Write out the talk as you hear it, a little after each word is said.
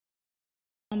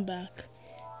I'm back.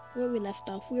 Where we left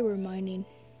off, we were mining.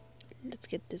 Let's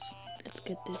get this.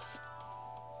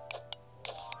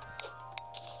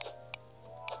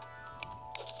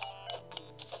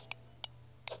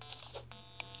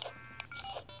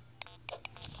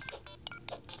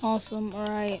 Awesome. All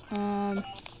right.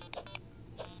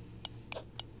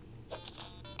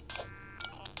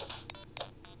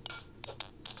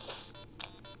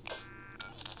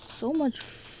 So much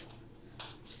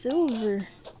silver.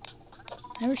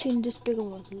 Never seen this big of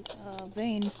a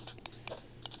vein.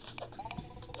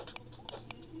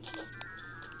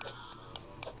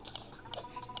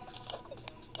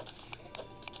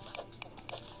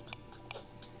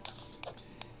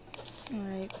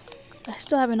 Alright. I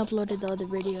still haven't uploaded the other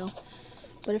video.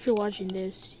 But if you're watching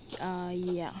this,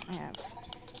 yeah, I have.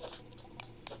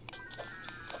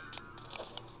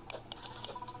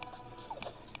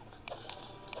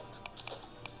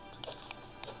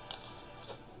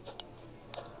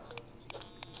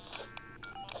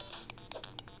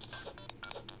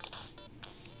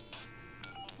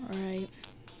 Alright.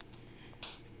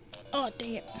 Oh,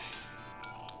 dang it.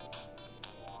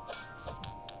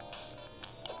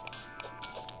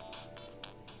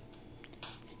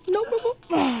 Nope.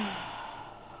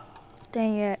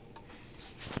 Dang it.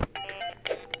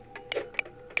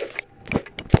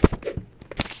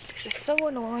 This is so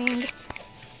annoying.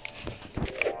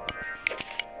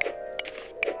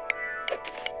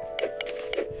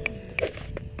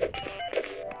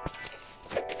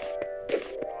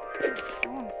 I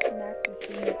want to smack this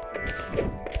thing.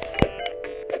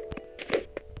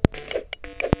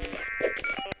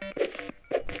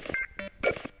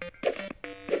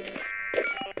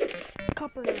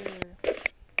 Copper.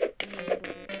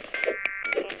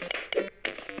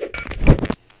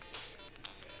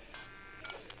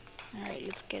 Alright,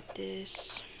 let's get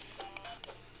this.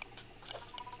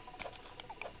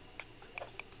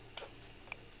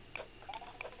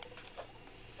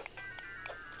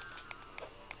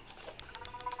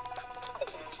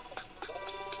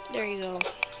 There you go.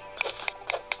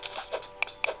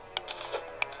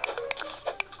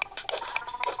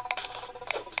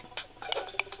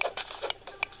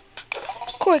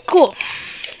 Cool.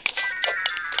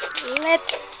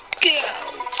 Let's go.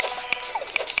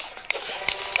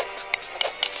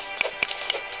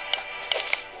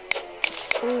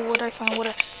 Oh, what did I find? What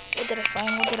did I find?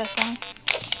 What did I find?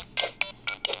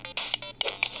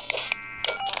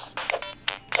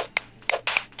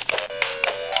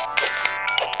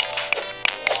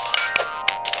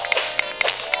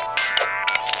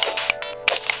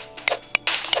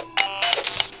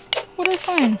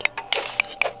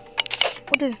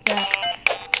 What is that?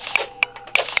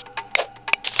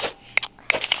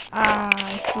 I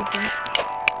see that.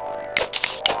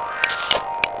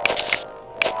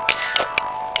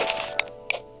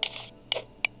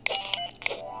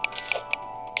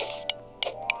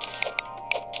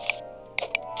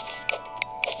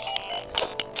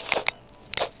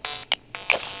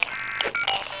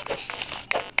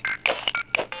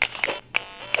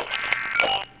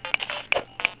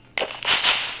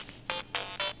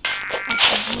 I'm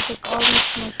gonna take all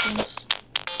these mushrooms.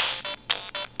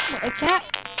 But I can't.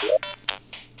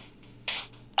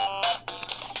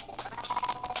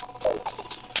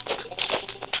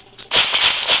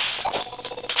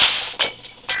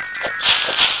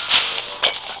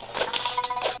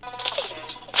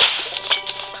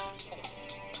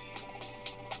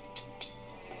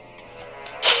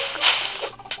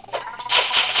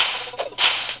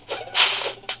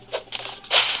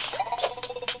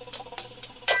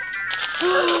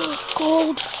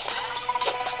 Gold.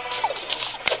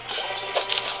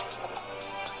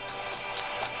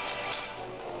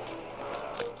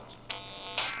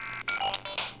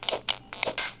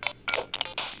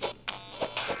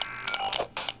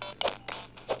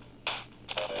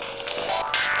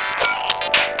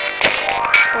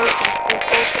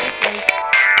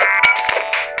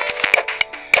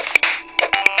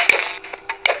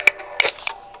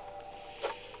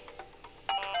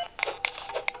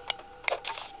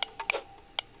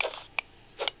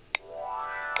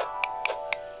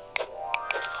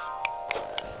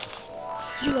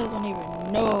 You guys don't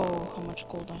even know how much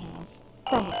gold I have.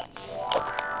 Probably.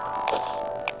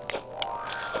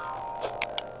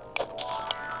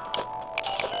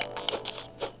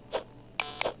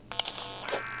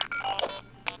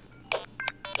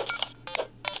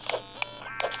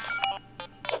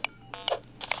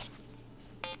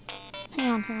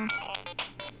 Hang on.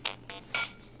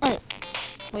 Alright.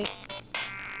 Wait.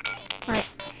 Alright.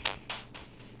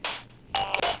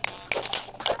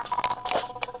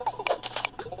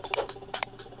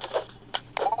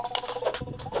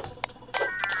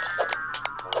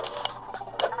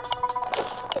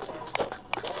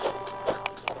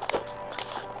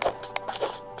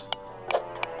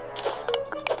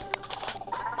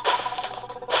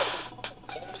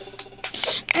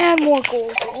 more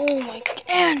gold. Oh my,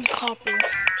 and copper.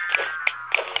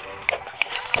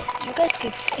 You guys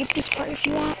can skip this part if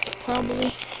you want. Probably.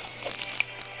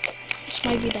 This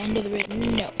might be the end of the video.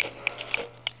 No.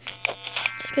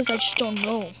 It's because I just don't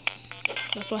know.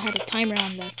 That's why I had a timer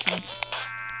on that time.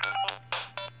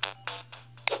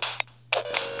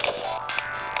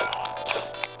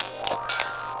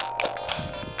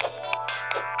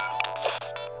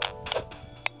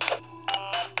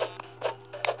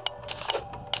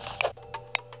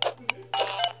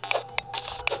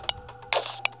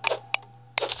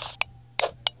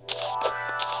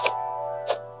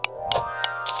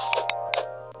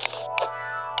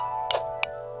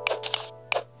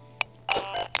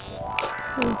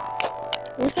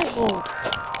 Where's that gold?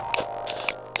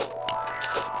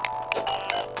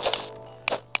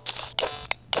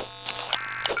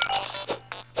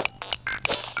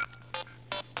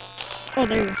 Oh,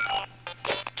 there you go.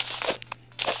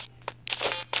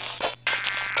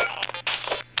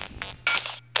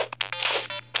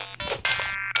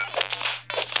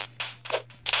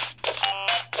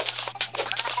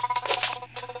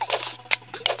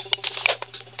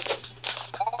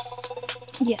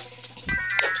 Yes.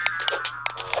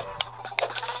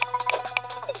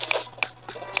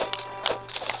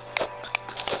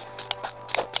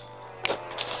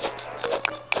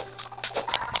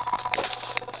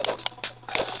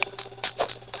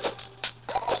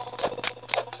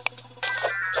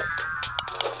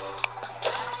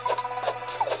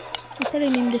 I'll probably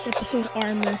name this episode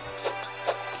Armor.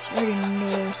 I already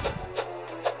know.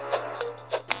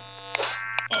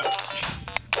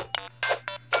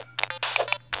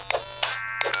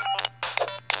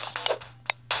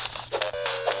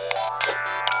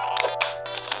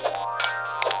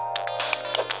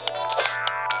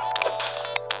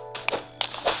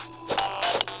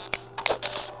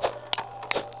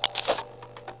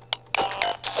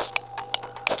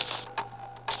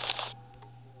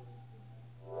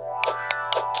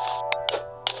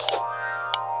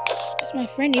 Is my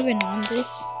friend even on this?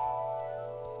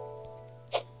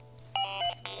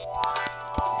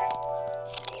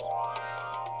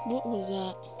 What was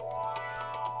that?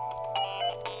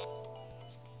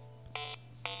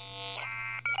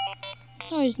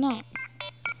 No, he's not.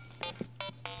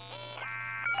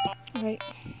 Right.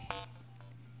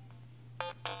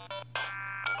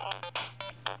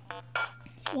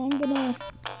 So I'm gonna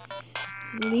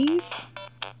leave.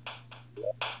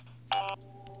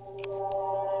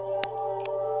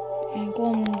 And go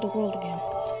on the world again.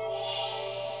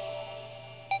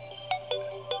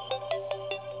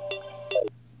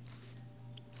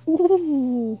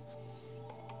 Ooh.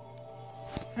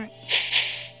 Right.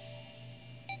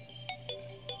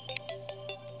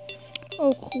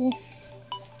 Oh, cool.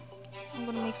 I'm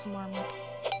gonna make some armor.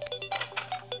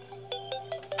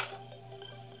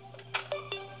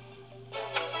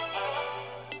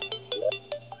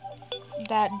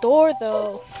 That door,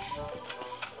 though.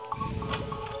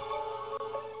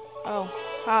 Oh,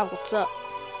 hi, what's up?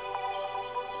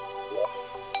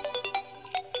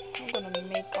 I'm gonna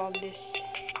make all this.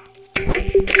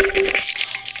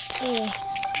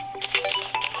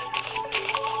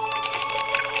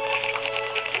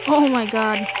 Oh my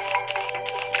god.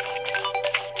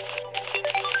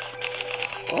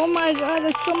 Oh my god,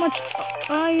 that's so much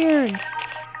iron.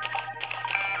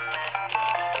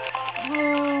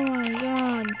 Oh my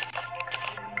god.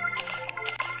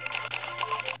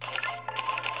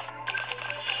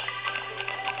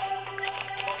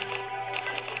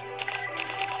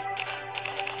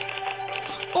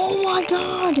 Oh my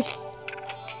god.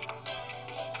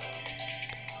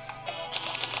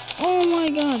 Oh my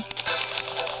god.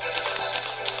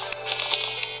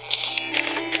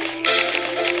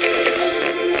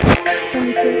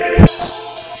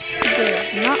 Good.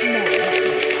 Not bad.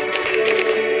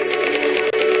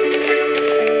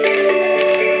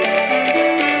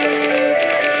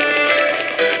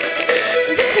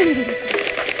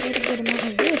 Quite a good amount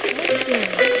of wood also.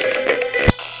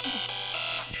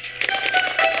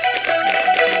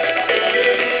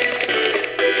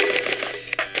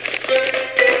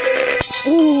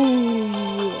 Ooh,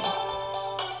 yeah.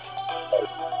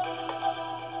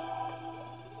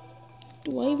 Do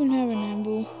I even have an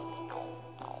anvil?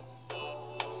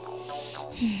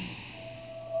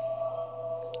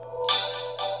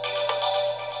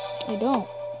 I don't.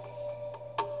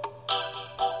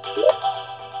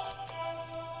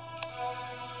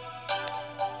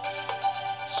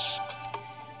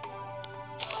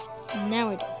 Now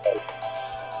I do.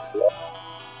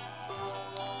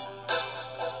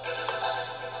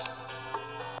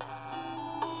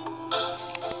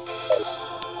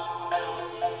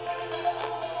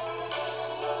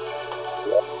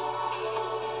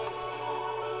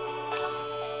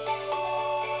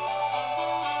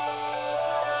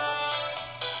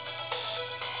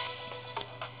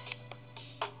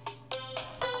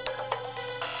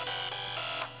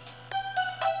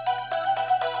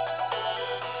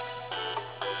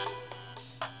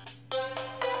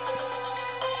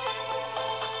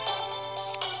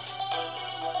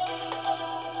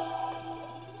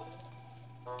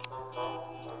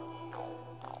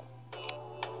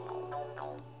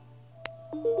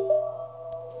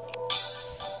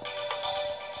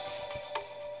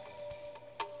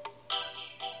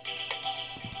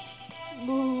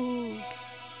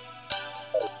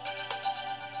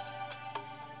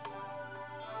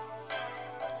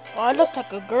 I look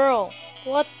like a girl.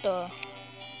 What the?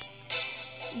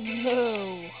 No.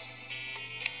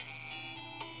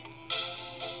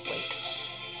 Wait.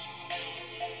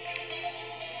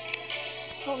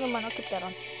 Oh, never mind. I'll keep that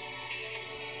on.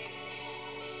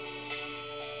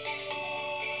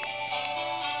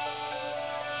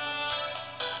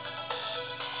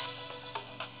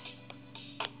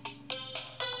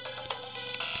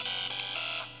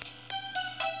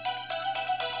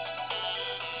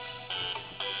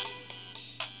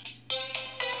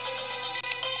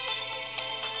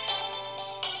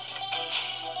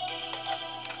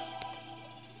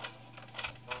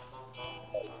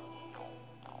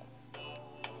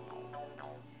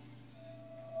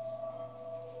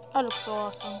 That looks so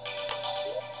awesome.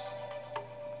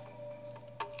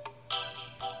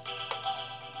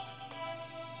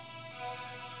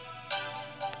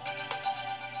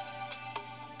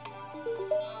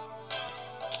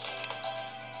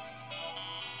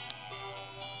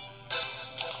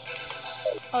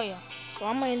 Oh yeah, so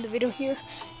I'm gonna end the video here.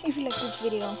 If you like this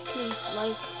video, please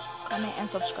like, comment, and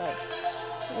subscribe.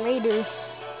 Later.